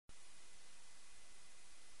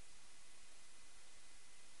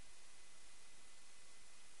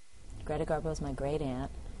Greta Garbo is my great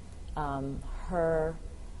aunt.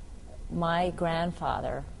 My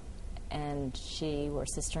grandfather and she were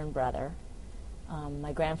sister and brother.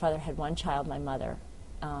 My grandfather had one child, my mother.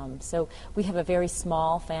 So we have a very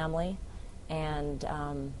small family, and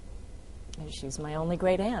she was my only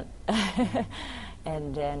great aunt.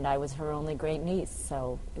 and I was her only great niece.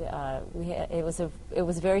 So it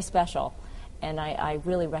was very special, and I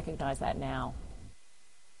really recognize that now.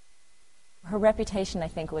 Her reputation, I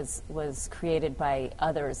think, was created by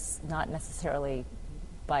others, not necessarily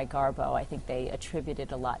by Garbo. I think they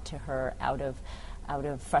attributed a lot to her out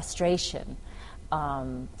of frustration.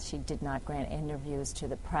 She did not grant interviews to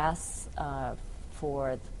the press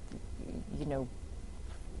for,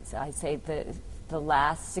 I say the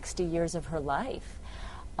last 60 years of her life,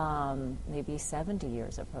 maybe 70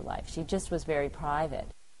 years of her life. She just was very private.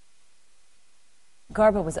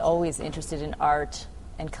 Garbo was always interested in art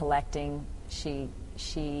and collecting.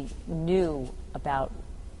 She knew about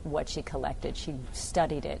what she collected. She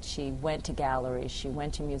studied it. She went to galleries. She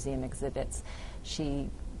went to museum exhibits. She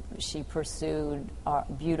pursued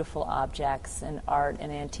beautiful objects and art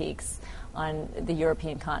and antiques on the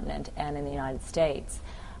European continent and in the United States.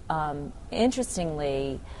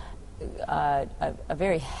 Interestingly, a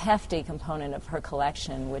very hefty component of her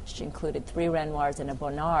collection, which included 3 Renoirs and a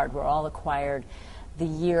Bonnard, were all acquired the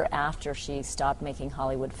year after she stopped making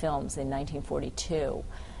Hollywood films in 1942.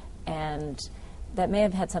 And that may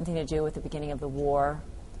have had something to do with the beginning of the war.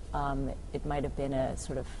 It might have been a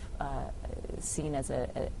sort of seen as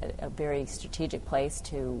a very strategic place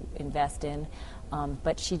to invest in.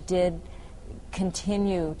 But she did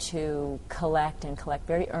continue to collect and collect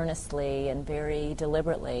very earnestly and very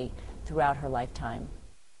deliberately throughout her lifetime.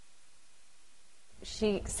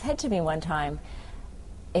 She said to me one time,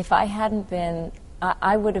 if I hadn't been,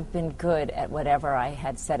 I would have been good at whatever I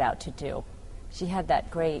had set out to do. She had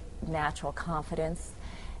that great natural confidence,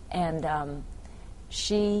 and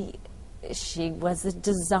she was a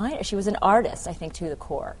designer. She was an artist, I think, to the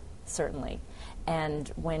core, certainly. And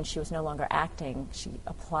when she was no longer acting, she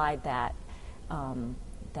applied that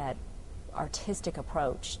that artistic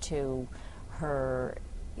approach to her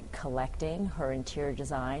collecting, her interior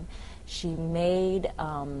design. She made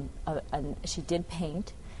she did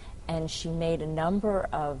paint, and she made a number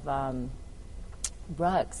of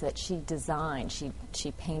rugs that she designed. She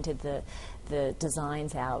painted the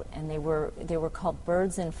designs out, and they were called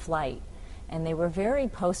Birds in Flight, and they were very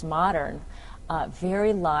postmodern,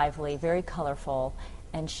 very lively, very colorful,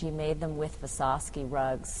 and she made them with Visosky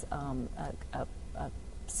rugs, a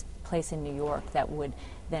place in New York that would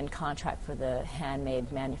then contract for the handmade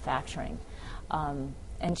manufacturing.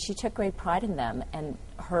 And she took great pride in them, and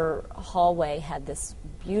her hallway had this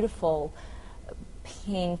beautiful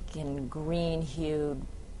pink and green hued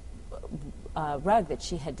rug that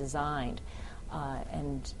she had designed,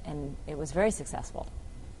 and it was very successful.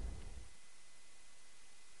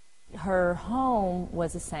 Her home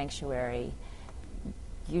was a sanctuary.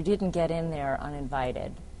 You didn't get in there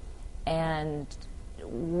uninvited, and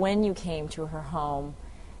when you came to her home,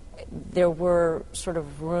 there were sort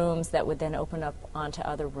of rooms that would then open up onto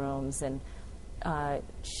other rooms, and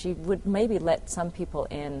she would maybe let some people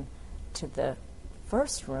in to the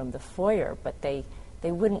first room, the foyer, but they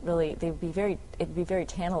wouldn't really. It'd be very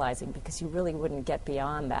tantalizing because you really wouldn't get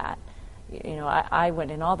beyond that. You know, I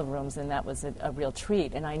went in all the rooms, and that was a real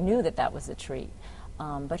treat, and I knew that was a treat.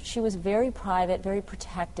 But she was very private, very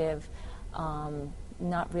protective,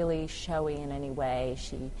 not really showy in any way.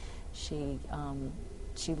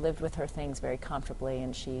 She lived with her things very comfortably,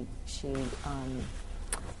 and she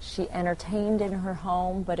entertained in her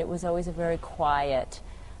home, but it was always a very quiet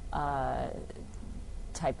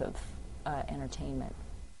type of entertainment.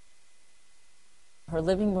 Her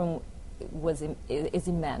living room is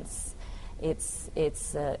immense.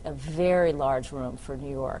 It's a very large room for New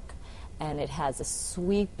York, and it has a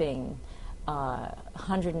sweeping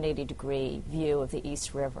 180-degree view of the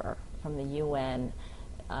East River from the UN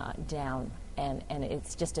down, and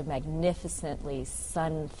it's just a magnificently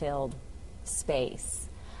sun-filled space.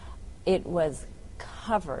 It was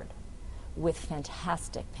covered with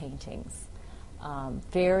fantastic paintings,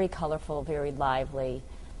 very colorful, very lively,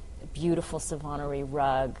 beautiful Savonnerie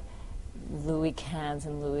rug, Louis Quinze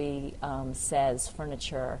and Louis XVI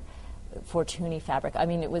furniture, Fortuny fabric. I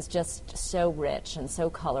mean, it was just so rich and so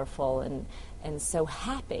colorful and so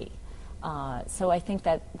happy. So I think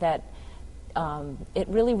that it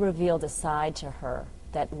really revealed a side to her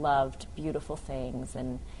that loved beautiful things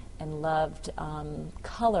and loved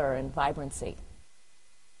color and vibrancy.